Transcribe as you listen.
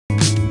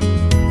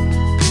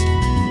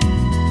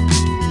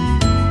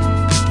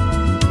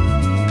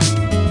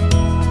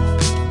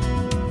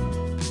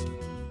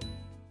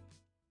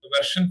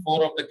version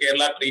 4 of the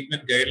Kerala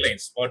treatment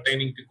guidelines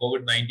pertaining to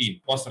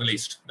COVID-19 was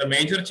released. The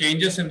major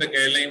changes in the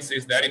guidelines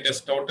is that it has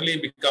totally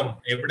become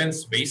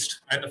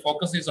evidence-based and the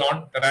focus is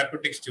on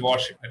therapeutic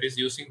stewardship. That is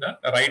using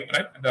the right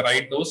drug, the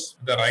right dose,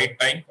 the right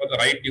time, for the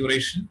right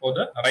duration, for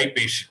the right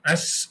patient.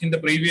 As in the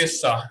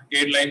previous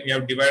guideline, we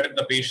have divided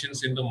the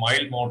patients into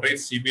mild, moderate,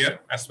 severe,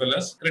 as well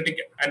as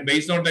critical. And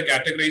based on the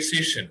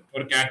categorization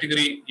for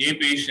category A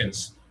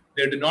patients,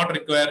 they do not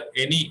require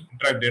any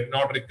drug. They do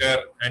not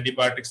require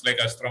antibiotics like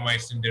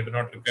azithromycin. They do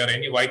not require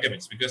any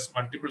vitamins because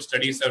multiple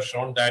studies have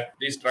shown that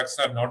these drugs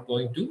are not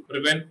going to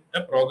prevent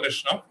the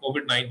progression of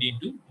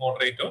COVID-19 to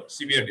moderate or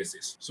severe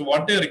disease. So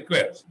what they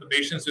require, the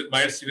patients with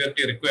mild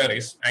severity require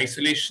is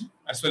isolation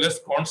as well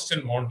as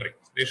constant monitoring.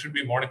 They should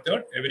be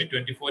monitored every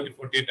 24 to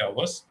 48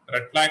 hours.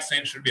 Red flag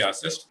signs should be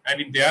assessed,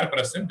 and if they are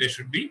present, they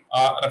should be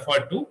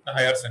referred to the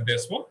higher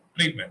centers for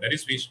treatment. That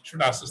is, we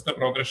should assess the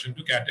progression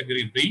to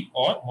category B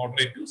or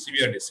moderate to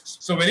severe disease.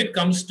 So when it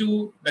comes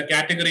to the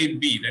category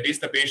B, that is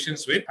the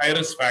patients with high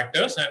risk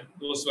factors and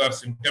those who are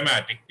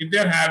symptomatic, if they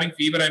are having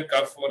fever and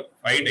cough for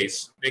 5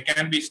 days, they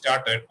can be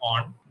started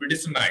on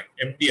budesonide,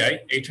 MDI,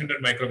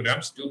 800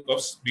 micrograms, 2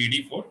 puffs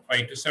BD for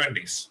 5 to 7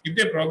 days. If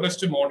they progress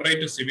to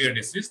moderate to severe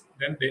disease,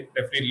 then they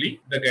definitely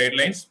the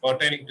guidelines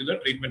pertaining to the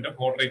treatment of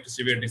moderate to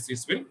severe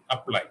disease will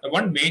apply. The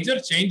one major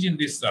change in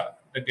this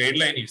the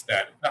guideline is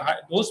that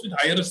those with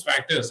higher risk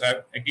factors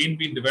have again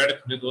been divided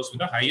into those with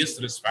the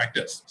highest risk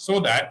factors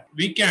so that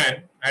we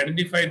can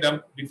identify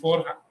them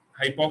before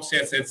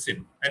hypoxia sets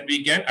in and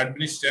we can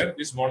administer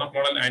this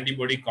monoclonal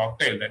antibody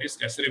cocktail, that is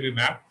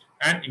casirivimab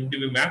and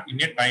imdivimab, in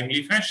a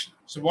timely fashion.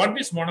 So what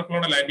this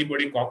monoclonal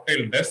antibody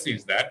cocktail does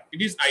is that it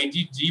is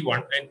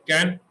IgG1 and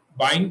can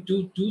bind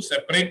to two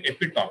separate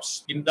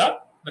epitopes in the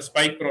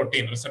spike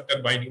protein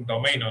receptor binding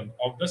domain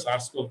of the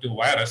SARS-CoV-2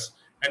 virus,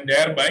 and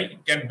thereby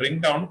it can bring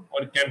down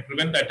or it can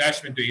prevent the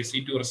attachment to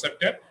ACE2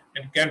 receptor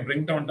and can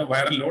bring down the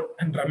viral load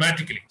and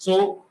dramatically.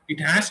 So it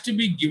has to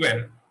be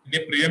given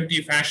in a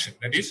preemptive fashion,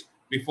 that is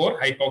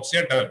before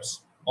hypoxia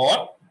develops,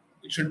 or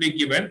it should be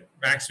given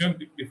maximum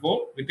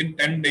within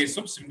 10 days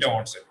of symptom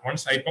onset.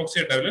 Once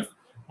hypoxia develops,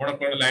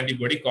 monoclonal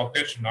antibody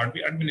cocktail should not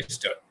be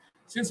administered.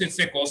 Since it's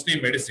a costly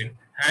medicine,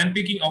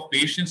 handpicking of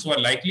patients who are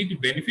likely to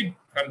benefit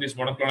from this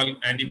monoclonal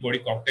antibody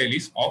cocktail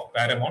is of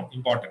paramount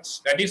importance.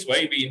 That is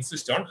why we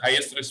insist on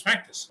highest risk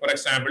factors. For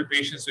example,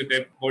 patients with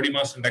a body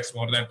mass index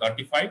more than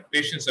 35,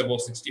 patients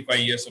above 65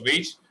 years of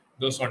age,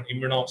 those on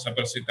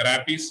immunosuppressive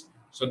therapies,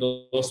 so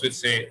those with,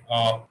 say,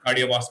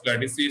 cardiovascular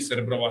disease,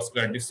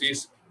 cerebrovascular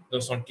disease,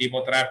 those on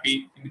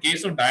chemotherapy. In the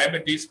case of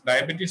diabetes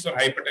or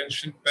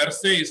hypertension per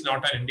se is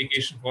not an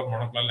indication for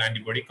monoclonal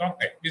antibody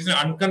cocktail. This is an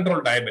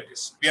uncontrolled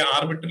diabetes. We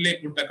arbitrarily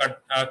put the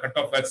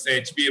cutoff at, say,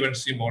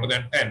 HbA1c more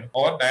than 10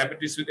 or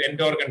diabetes with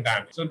end organ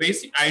damage. So the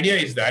basic idea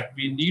is that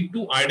we need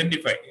to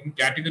identify in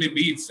category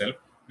B itself,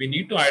 we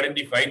need to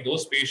identify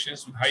those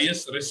patients with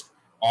highest risk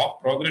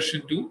of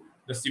progression to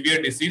the severe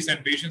disease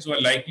and patients who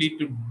are likely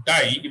to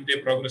die if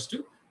they progress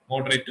to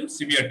moderate to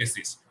severe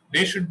disease.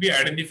 They should be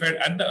identified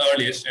at the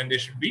earliest and they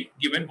should be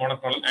given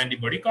monoclonal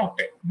antibody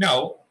cocktail.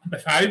 Now, the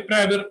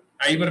favipiravir,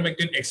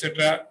 ivermectin,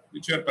 etc.,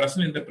 which were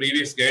present in the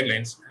previous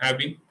guidelines have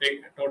been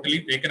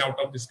totally taken out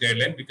of this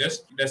guideline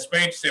because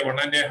despite, say,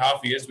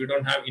 1.5 years, we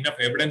don't have enough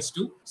evidence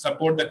to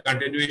support the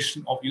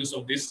continuation of use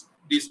of these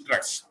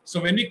drugs. So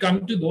when we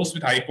come to those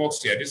with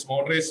hypoxia, this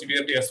moderate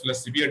severity as well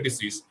as severe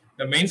disease,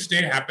 the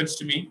mainstay happens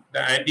to be the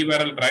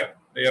antiviral drug,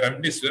 the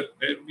remdesivir.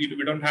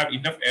 We don't have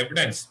enough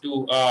evidence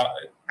to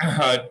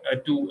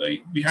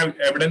we have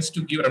evidence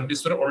to give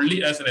remdesivir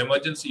only as an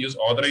emergency use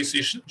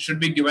authorization. It should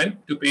be given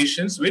to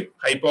patients with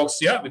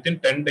hypoxia within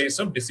 10 days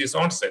of disease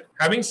onset.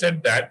 Having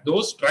said that,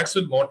 those drugs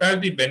with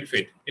mortality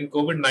benefit in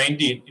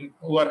COVID-19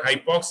 who are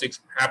hypoxic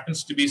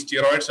happens to be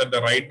steroids at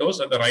the right dose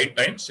at the right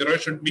time.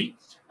 Steroids should be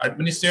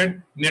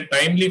administered in a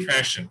timely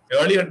fashion.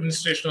 Early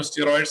administration of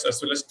steroids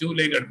as well as too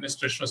late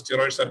administration of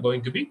steroids are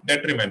going to be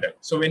detrimental.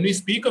 So when we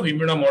speak of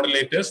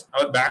immunomodulators,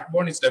 our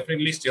backbone is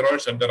definitely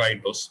steroids at the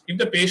right dose. If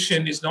the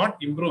patient is not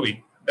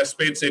improving,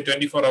 despite, say,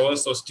 24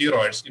 hours of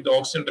steroids, if the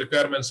oxygen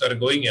requirements are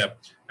going up,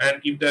 and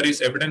if there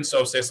is evidence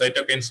of, say,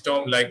 cytokine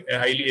storm like a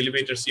highly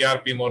elevated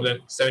CRP more than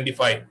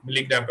 75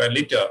 milligram per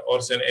liter or,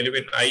 say, an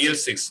elevated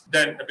IL-6,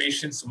 then the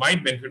patients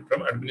might benefit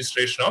from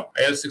administration of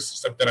IL-6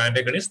 receptor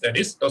antagonist, that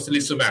is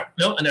tocilizumab.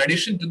 Now, in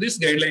addition to this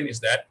guideline is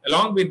that,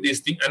 along with this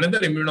thing, another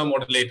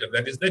immunomodulator,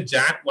 that is the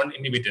JAK1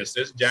 inhibitors,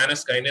 this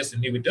Janus kinase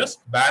inhibitors,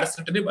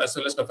 baricitinib as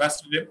well as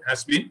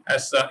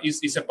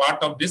tofacitinib is a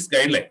part of this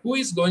guideline. Who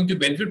is going to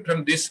benefit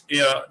from this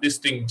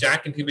thing,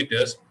 JAK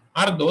inhibitors?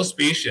 Are those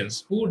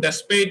patients who,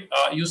 despite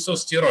use of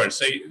steroids,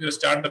 say you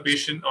start the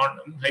patient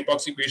on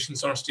hypoxic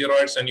patients on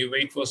steroids and you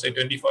wait for, say,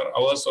 24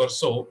 hours or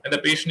so, and the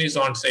patient is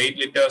on, say, 8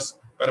 liters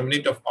per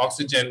minute of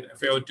oxygen,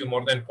 FiO2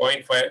 more than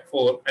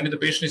 0.54, and if the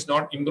patient is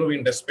not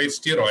improving despite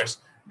steroids,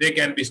 they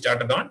can be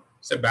started on,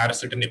 say,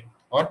 baricitinib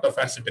or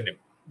tofacitinib.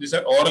 These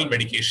are oral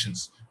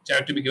medications. which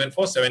have to be given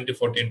for 7 to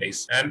 14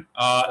 days. And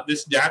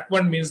this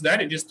JAK1 means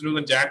that it is through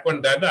the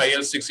JAK1 that the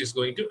IL-6 is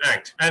going to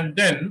act. And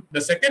then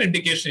the second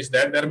indication is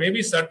that there may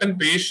be certain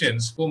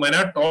patients who may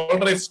not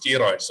tolerate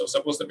steroids. So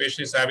suppose the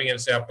patient is having,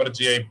 say, upper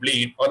GI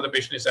bleed, or the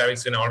patient is having,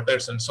 say, an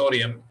altered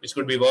sensorium, which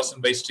could be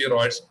worsened by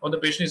steroids, or the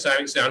patient is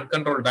having, say,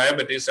 uncontrolled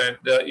diabetes, and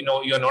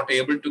you are not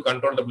able to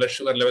control the blood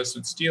sugar levels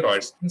with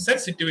steroids. In such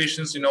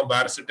situations,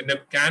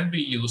 baricitinib can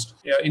be used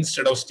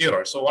instead of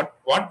steroids. So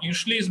what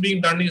usually is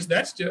being done is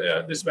that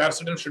this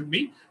baricitinib should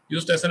be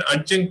used as an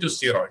adjunct to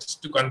steroids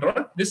to control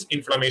this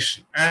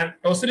inflammation. And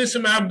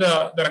tocilizumab,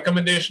 the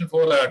recommendation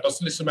for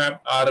tocilizumab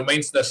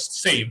remains the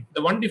same.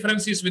 The one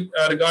difference is with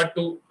regard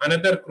to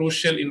another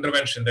crucial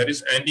intervention, that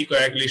is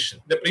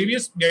anticoagulation. The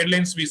previous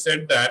guidelines, we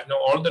said that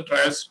all the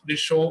trials did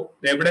show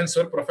the evidence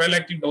for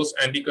prophylactic dose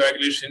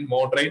anticoagulation in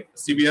moderate,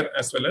 severe,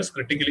 as well as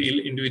critically ill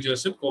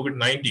individuals with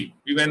COVID-19.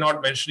 We were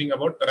not mentioning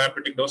about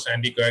therapeutic dose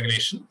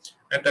anticoagulation.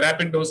 And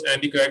therapeutic dose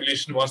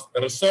anticoagulation was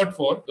reserved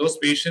for those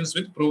patients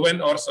with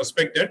proven or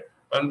suspected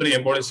pulmonary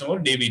embolism or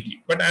DVT.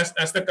 But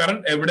as the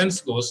current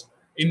evidence goes,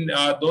 in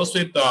those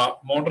with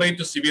moderate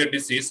to severe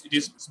disease, it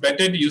is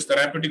better to use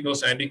therapeutic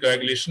dose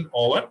anticoagulation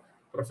over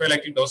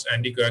prophylactic dose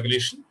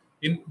anticoagulation.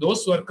 In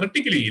those who are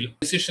critically ill,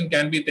 decision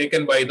can be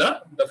taken by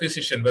the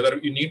physician whether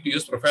you need to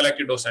use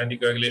prophylactic dose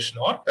anticoagulation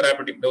or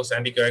therapeutic dose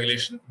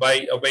anticoagulation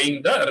by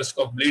weighing the risk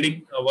of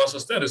bleeding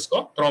versus the risk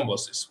of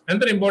thrombosis.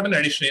 Another important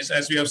addition is,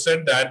 as we have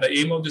said, that the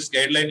aim of this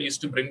guideline is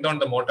to bring down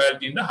the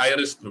mortality in the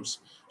high-risk groups.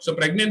 So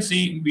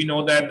pregnancy, we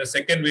know that the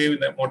second wave,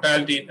 the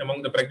mortality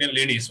among the pregnant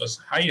ladies was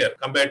higher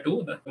compared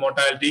to the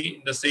mortality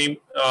in the same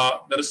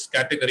risk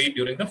category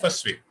during the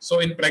first wave. So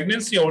in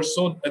pregnancy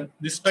also,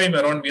 this time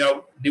around, we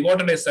have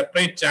devoted a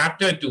separate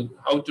chapter to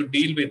how to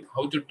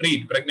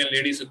treat pregnant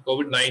ladies with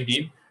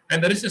COVID-19.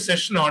 And there is a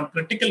session on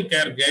critical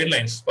care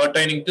guidelines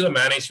pertaining to the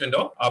management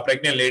of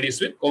pregnant ladies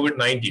with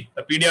COVID-19.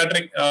 The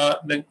pediatric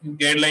the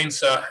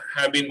guidelines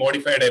have been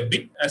modified a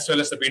bit, as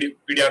well as the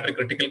pediatric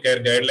critical care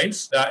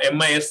guidelines. The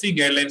MISC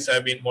guidelines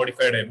have been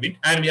modified a bit,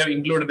 and we have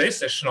included a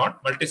session on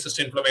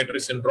multisystem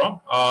inflammatory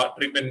syndrome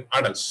treatment in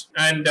adults.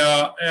 And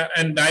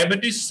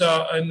diabetes,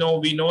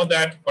 we know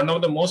that one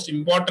of the most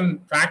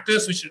important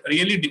factors which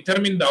really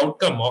determine the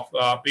outcome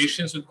of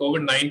patients with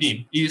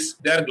COVID-19 is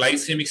their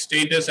glycemic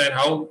status and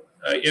how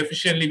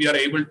efficiently we are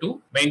able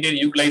to maintain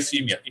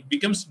euglycemia. It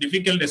becomes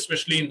difficult,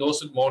 especially in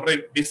those with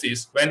moderate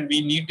disease, when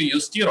we need to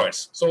use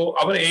steroids. So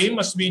our aim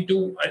must be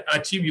to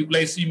achieve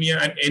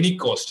euglycemia at any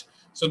cost.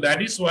 So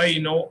that is why,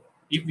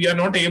 if we are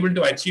not able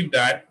to achieve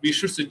that, we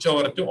should switch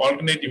over to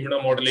alternate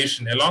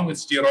immunomodulation. Along with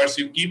steroids,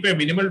 you keep a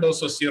minimal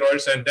dose of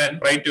steroids and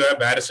then try to have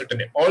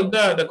baricitinib. All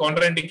the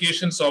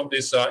contraindications of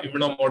this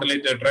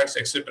immunomodulator drugs,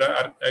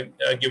 etc.,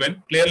 are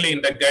given clearly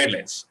in the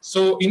guidelines.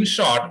 So in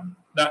short,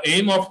 the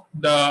aim of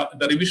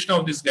the revision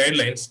of these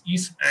guidelines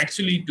is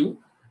actually to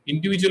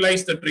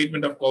individualize the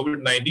treatment of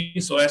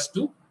COVID-19 so as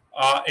to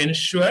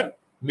ensure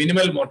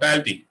minimal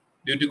mortality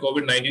due to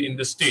COVID-19 in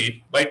the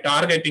state by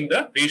targeting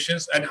the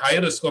patients at high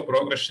risk of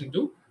progression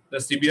to the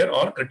severe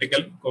or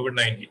critical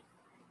COVID-19.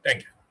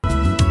 Thank you.